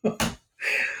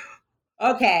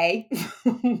 Okay.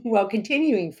 Well,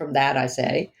 continuing from that, I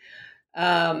say,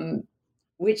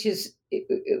 which is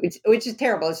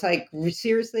terrible. It's like,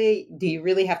 seriously, do you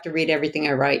really have to read everything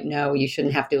I write? No, you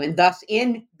shouldn't have to. And thus,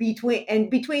 in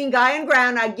between Guy and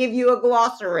Ground, I give you a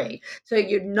glossary, so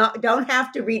you don't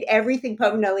have to read everything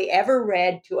Povinelli ever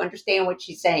read to understand what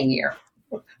she's saying here.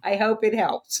 I hope it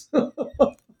helps.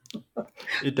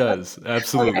 It does.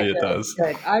 Absolutely, Okay, it does.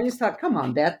 Good. I just thought, come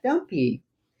on, Beth, don't be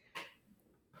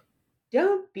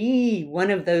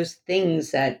one of those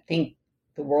things that think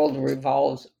the world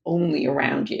revolves only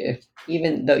around you,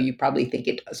 even though you probably think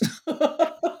it does.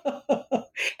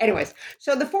 Anyways,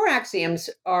 so the 4 axioms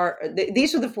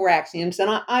these are the 4 axioms,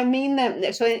 and I mean them.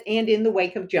 So, and in the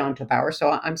wake of G onto power. So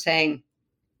I'm saying,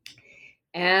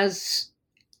 as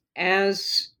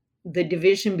the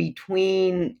division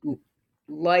between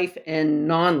life and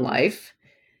non-life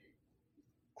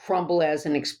crumble as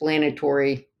an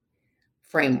explanatory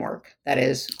framework, that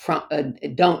is,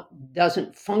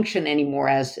 doesn't function anymore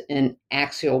as an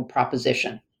axial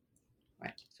proposition.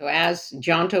 Right. So as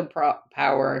G onto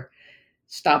power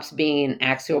stops being an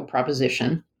axial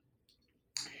proposition,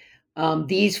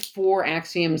 these 4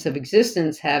 axioms of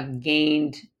existence have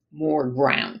gained more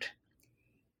ground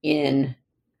in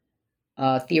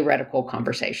theoretical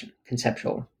conversation, concept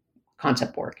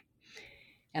work.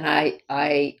 And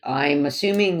I'm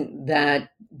assuming that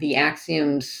the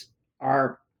axioms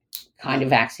are kind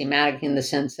of axiomatic in the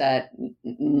sense that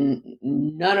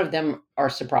none of them are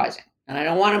surprising. And I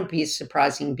don't want them to be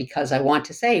surprising because I want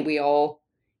to say we all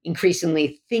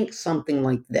increasingly think something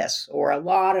like this, or a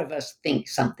lot of us think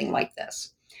something like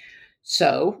this.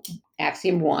 So,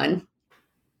 axiom 1,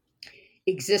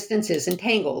 existence is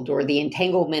entangled, or the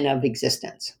entanglement of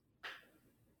existence.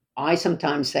 I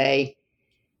sometimes say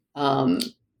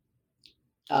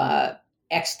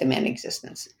extant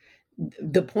existence.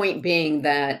 The point being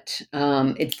that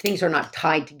things are not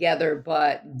tied together,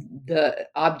 but the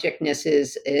objectness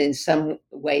is in some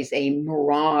ways a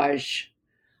mirage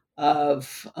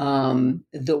of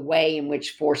the way in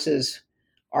which forces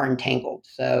are entangled.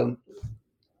 So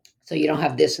you don't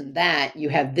have this and that, you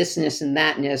have thisness and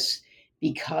thatness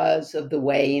because of the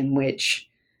way in which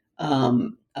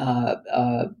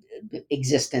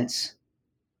existence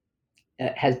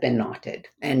has been knotted.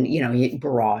 And,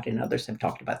 Barad and others have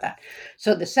talked about that.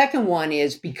 So the second one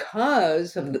is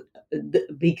because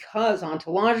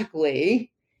ontologically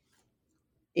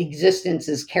existence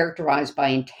is characterized by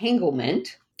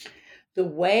entanglement, the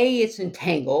way it's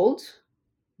entangled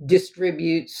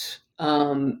distributes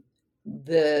the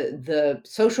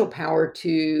social power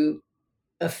to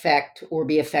affect or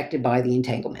be affected by the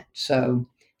entanglement. So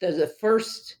the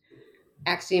first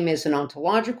axiom is an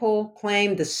ontological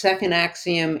claim. The second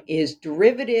axiom is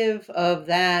derivative of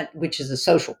that, which is a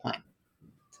social claim.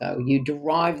 So you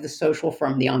derive the social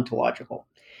from the ontological.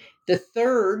 The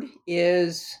third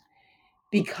is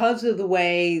because of the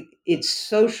way it's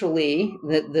socially,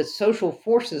 the social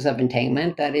forces of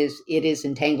entanglement, that is, it is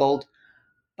entangled,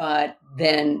 but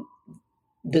then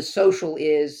the social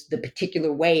is the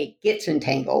particular way it gets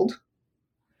entangled.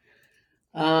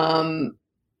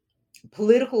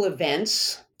 Political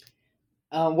events,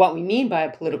 what we mean by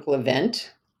a political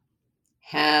event,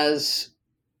 has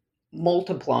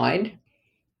multiplied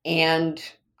and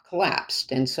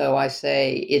collapsed. And so I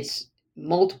say it's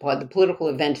multiplied. The political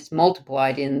event is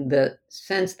multiplied in the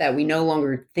sense that we no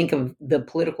longer think of the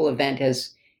political event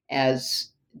as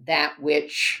that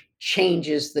which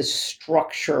changes the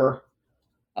structure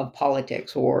of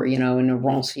politics, or, in a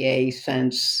Rancière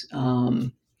sense,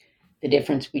 the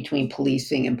difference between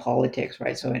policing and politics,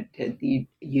 right? So you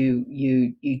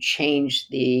change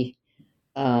the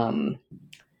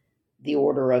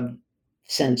order of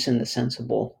sense and the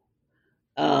sensible,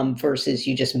 versus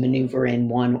you just maneuver in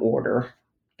one order.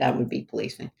 That would be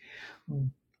policing.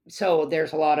 So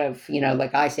there's a lot of,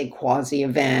 like I say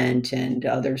quasi-event, and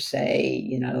others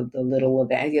say, the little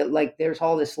event. Like there's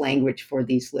all this language for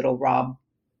these little Rob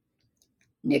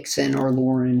Nixon or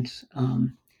Lawrence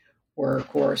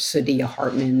work, or Saidiya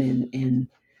Hartman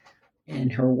in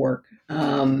her work.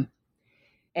 And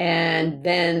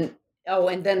then Oh,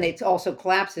 and then it also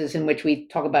collapses, in which we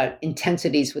talk about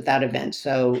intensities without events.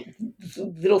 So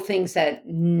little things that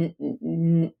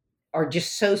are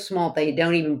just so small they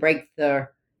don't even break the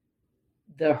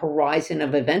horizon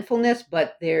of eventfulness,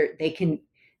 but they can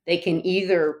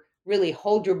either really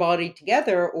hold your body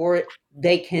together, or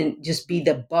they can just be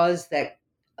the buzz that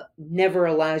never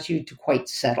allows you to quite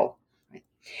settle. Right?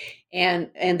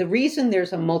 And the reason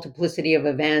there's a multiplicity of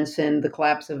events and the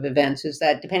collapse of events is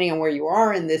that depending on where you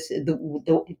are in this,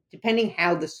 depending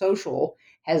how the social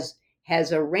has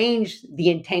arranged the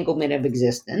entanglement of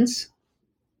existence,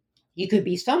 you could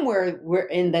be somewhere where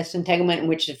in this entanglement in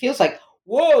which it feels like,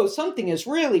 whoa, something is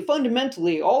really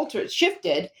fundamentally altered,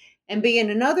 shifted, and be in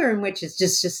another in which it's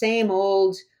just the same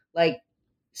old, like,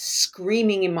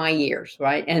 screaming in my ears,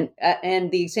 right?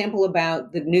 And the example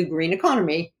about the new green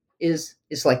economy is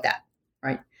like that,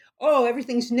 right? Oh,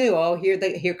 everything's new. Oh,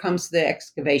 here comes the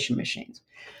excavation machines.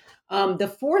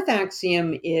 The fourth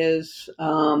axiom is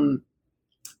that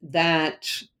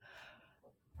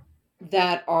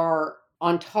are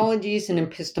ontologies and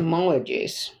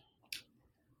epistemologies,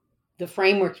 the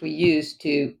frameworks we use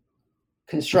to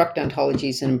construct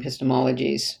ontologies and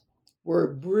epistemologies, were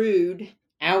brewed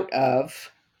out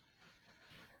of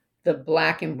the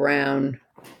Black and Brown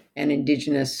and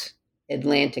Indigenous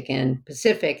Atlantic and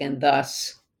Pacific, and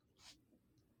thus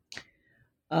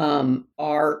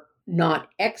are not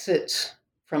exits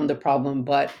from the problem,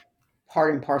 but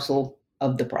part and parcel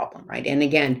of the problem, right? And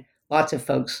again, lots of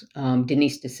folks,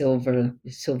 Denise De Silva,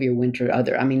 Sylvia Winter,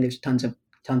 there's tons of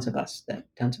us,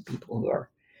 tons of people who are.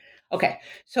 Okay,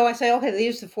 so I say, okay,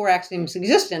 these are the four axioms of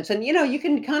existence, and you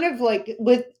can kind of like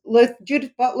with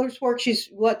Judith Butler's work.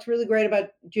 What's really great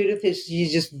about Judith is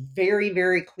she's just very,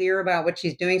 very clear about what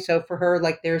she's doing. So for her,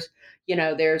 like there's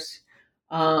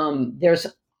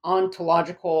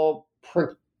ontological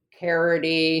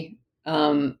precarity,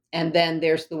 and then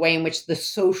there's the way in which the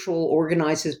social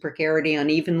organizes precarity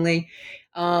unevenly.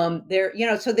 So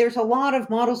there's a lot of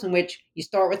models in which you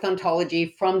start with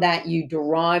ontology. From that, you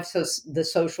derive the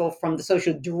social. From the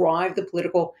social, derive the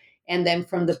political, and then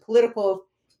from the political,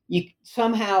 you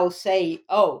somehow say,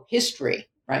 "Oh, history,"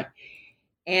 right?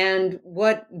 And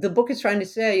what the book is trying to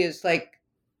say is like,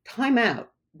 time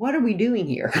out. What are we doing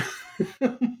here?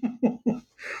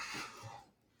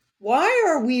 Why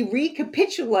are we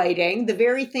recapitulating the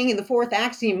very thing in the fourth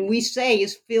axiom we say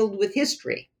is filled with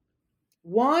history?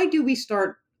 Why do we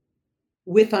start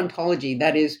with ontology,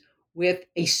 that is, with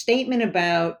a statement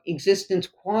about existence,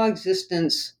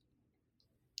 coexistence?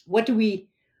 What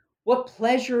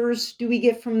pleasures do we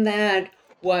get from that?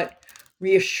 What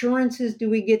reassurances do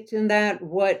we get from that?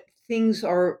 What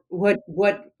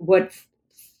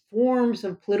forms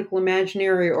of political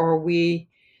imaginary are we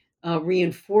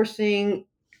reinforcing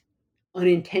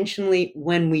unintentionally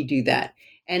when we do that?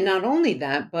 And not only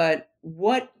that, but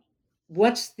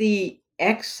what's the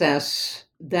excess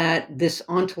that this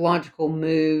ontological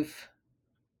move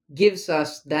gives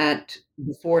us that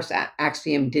the fourth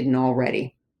axiom didn't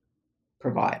already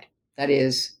provide? That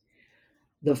is,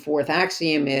 the fourth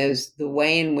axiom is the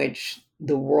way in which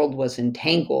the world was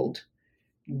entangled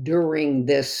during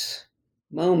this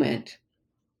moment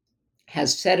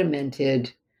has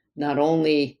sedimented not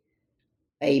only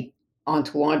a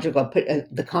ontological,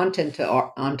 the content to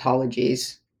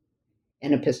ontologies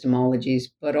and epistemologies,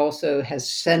 but also has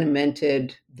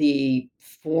sedimented the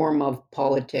form of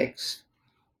politics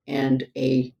and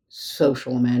a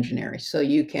social imaginary. So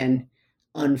you can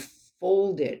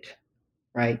unfold it,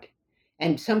 right?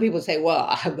 And some people say, "Well,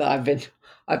 I've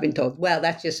been told, well,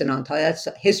 that's just an ontology. That's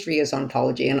history is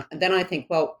ontology." And then I think,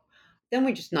 well, then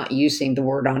we're just not using the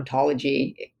word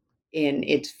ontology in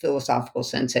its philosophical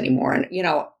sense anymore. And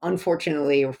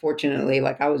unfortunately or fortunately,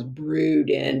 like I was brewed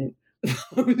in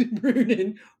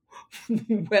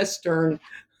Western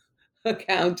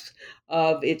accounts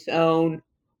of its own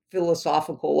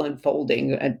philosophical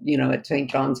unfolding at St.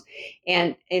 John's,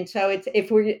 and so it's if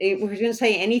we're going to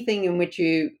say anything in which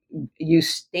you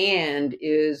stand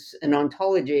is an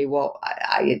ontology, well,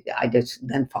 I just,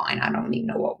 then fine, I don't even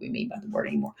know what we mean by the word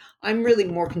anymore. I'm really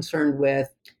more concerned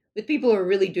with people who are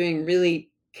really doing really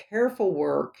careful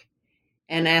work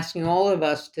and asking all of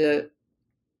us to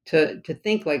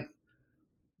think, like,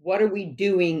 what are we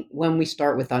doing when we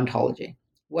start with ontology?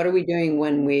 What are we doing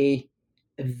when we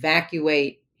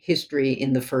evacuate history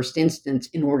in the first instance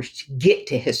in order to get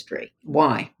to history?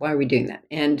 Why are we doing that?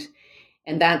 And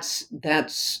that's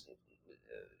the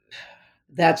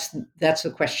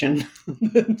question.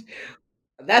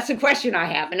 That's a question I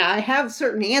have, and I have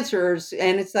certain answers,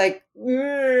 and it's like,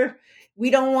 we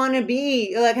don't want to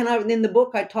be like, and in the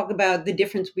book I talk about the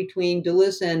difference between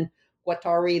Deleuze and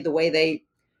Guattari, the way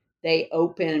they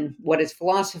open what is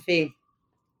philosophy,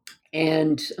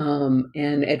 and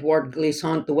Edouard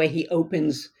Glissant, the way he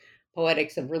opens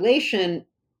Poetics of Relation,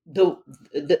 the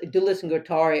Deleuze and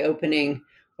Guattari opening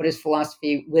what is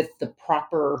philosophy with the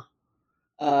proper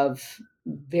of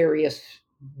various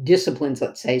disciplines,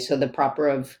 let's say. So the proper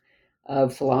of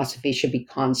philosophy should be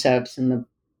concepts, and the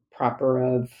proper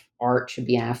of art should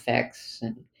be affects,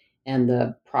 and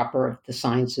the proper of the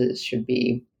sciences should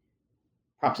be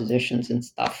propositions and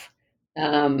stuff.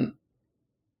 And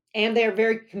they're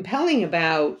very compelling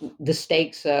about the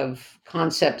stakes of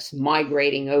concepts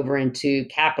migrating over into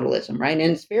capitalism, right?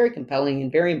 And it's very compelling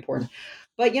and very important.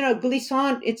 But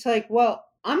Glissant, it's like, well,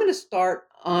 I'm going to start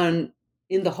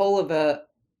in the hull of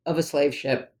a slave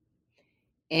ship,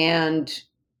 and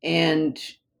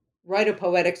write a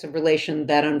Poetics of Relation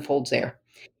that unfolds there,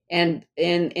 and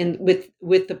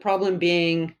with the problem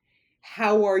being,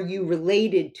 how are you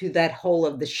related to that hull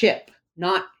of the ship?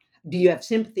 Not do you have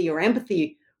sympathy or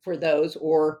empathy for those,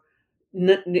 or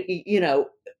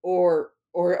or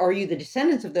are you the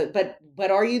descendants of those?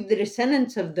 But are you the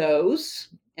descendants of those?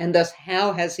 And thus,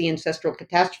 how has the ancestral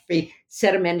catastrophe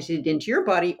sedimented into your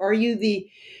body? Are you the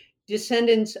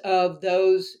descendants of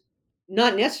those,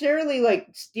 not necessarily like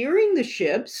steering the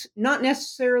ships, not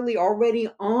necessarily already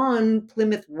on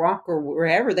Plymouth Rock or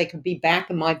wherever? They could be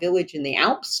back in my village in the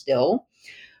Alps still,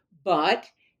 but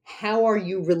how are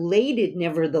you related,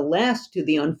 nevertheless, to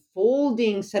the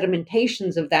unfolding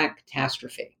sedimentations of that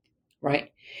catastrophe,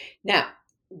 right? Now,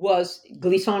 was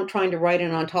Glissant trying to write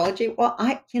an ontology? Well,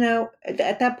 at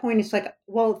that point, it's like,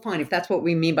 well, fine, if that's what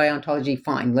we mean by ontology,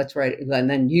 fine, let's write it, and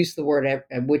then use the word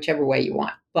whichever way you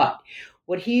want. But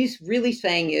what he's really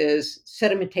saying is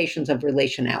sedimentations of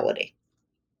relationality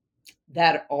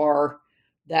that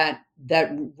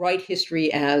write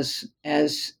history as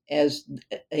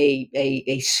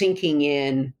a sinking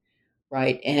in,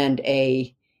 right, and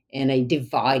a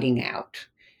dividing out.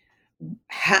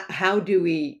 How do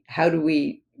we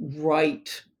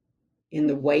write in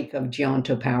the wake of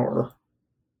Giunto power,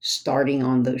 starting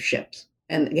on those ships?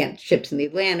 And again, ships in the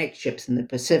Atlantic, ships in the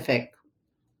Pacific,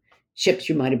 ships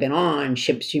you might have been on,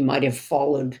 ships you might have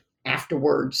followed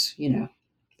afterwards,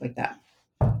 like that.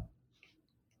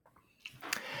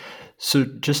 So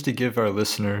just to give our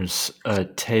listeners a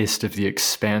taste of the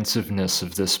expansiveness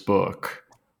of this book,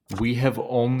 we have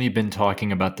only been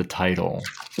talking about the title,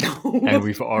 and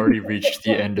we've already reached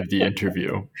the end of the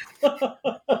interview.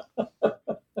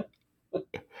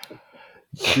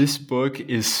 This book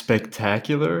is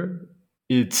spectacular.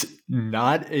 It's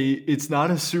not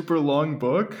a super long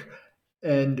book,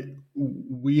 and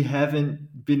we haven't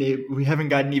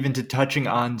gotten even to touching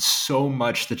on so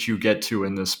much that you get to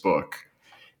in this book.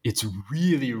 It's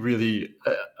really, really.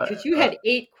 Because you had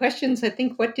 8 questions, I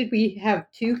think. What did we have?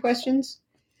 2 questions.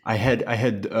 I had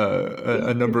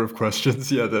a number of questions,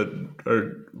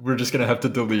 that we're just gonna have to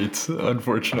delete,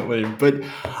 unfortunately. But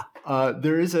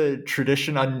there is a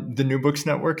tradition on the New Books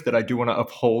Network that I do want to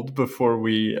uphold before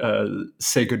we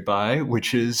say goodbye,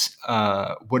 which is,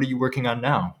 what are you working on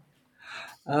now?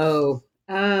 Oh,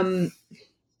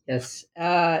 yes.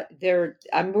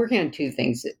 I'm working on 2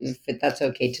 things, if that's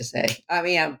okay to say. I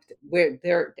mean,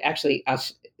 they're actually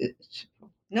us.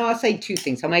 No, I'll say 2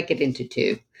 things. I might get into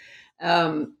 2.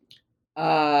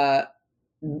 The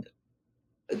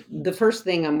first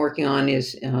thing I'm working on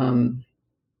is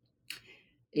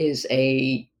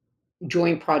a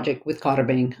joint project with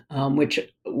Cotterbing, which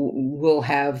will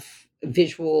have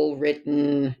visual,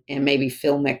 written, and maybe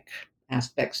filmic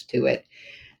aspects to it,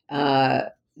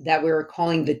 that we're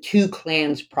calling the Two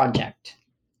Clans Project.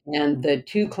 And the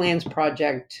Two Clans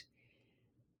Project,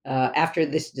 after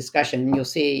this discussion, you'll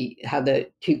see how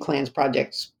the Two Clans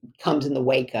Project comes in the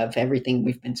wake of everything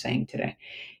we've been saying today.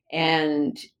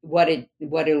 And what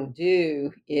it'll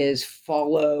do is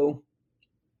follow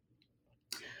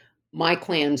my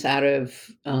clans out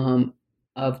of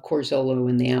Corzolo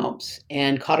in the Alps,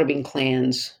 and Cotterbing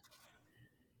clans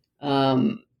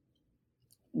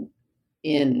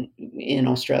in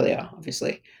Australia,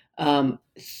 obviously,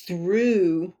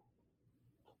 through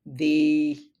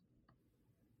the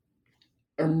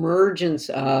emergence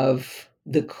of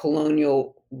the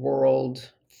colonial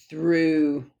world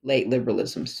through late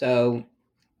liberalism. So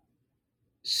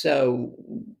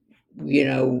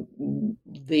literally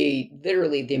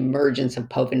the emergence of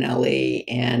Povinelli,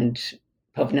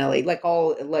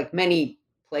 like many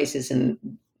places in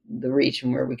the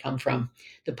region where we come from,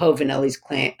 the Povinelli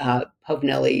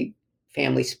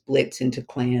family splits into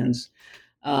clans,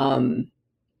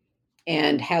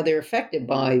 and how they're affected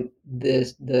by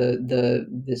this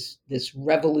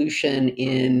revolution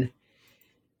in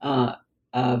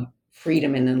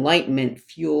freedom and enlightenment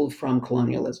fueled from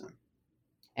colonialism,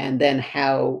 and then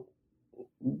how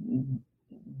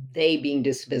they, being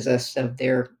dispossessed of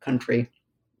their country,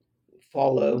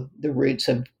 follow the roots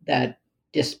of that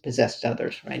dispossessed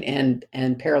others, right? And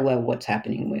parallel what's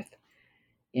happening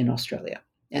in Australia,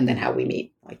 and then how we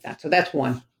meet like that. So that's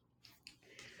one.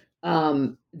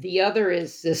 The other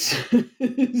is this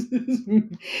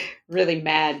really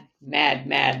mad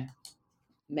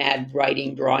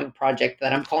writing, drawing project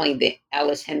that I'm calling the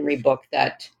Alice Henry book,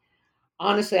 that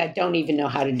honestly, I don't even know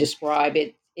how to describe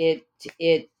it.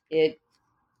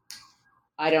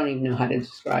 I don't even know how to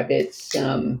describe it.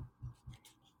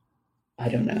 I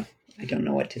don't know. I don't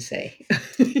know what to say.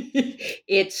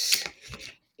 It's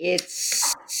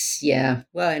yeah.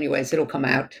 Well, anyways, it'll come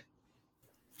out.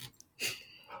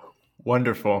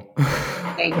 Wonderful.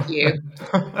 Thank you.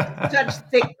 Such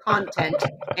thick content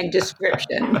and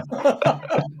description.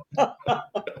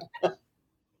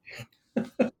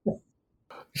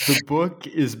 The book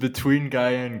is Between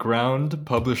Gaia and Ground,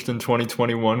 published in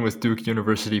 2021 with Duke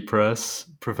University Press.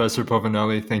 Professor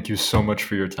Povinelli, thank you so much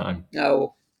for your time.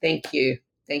 Oh, thank you.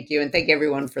 Thank you. And thank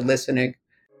everyone for listening.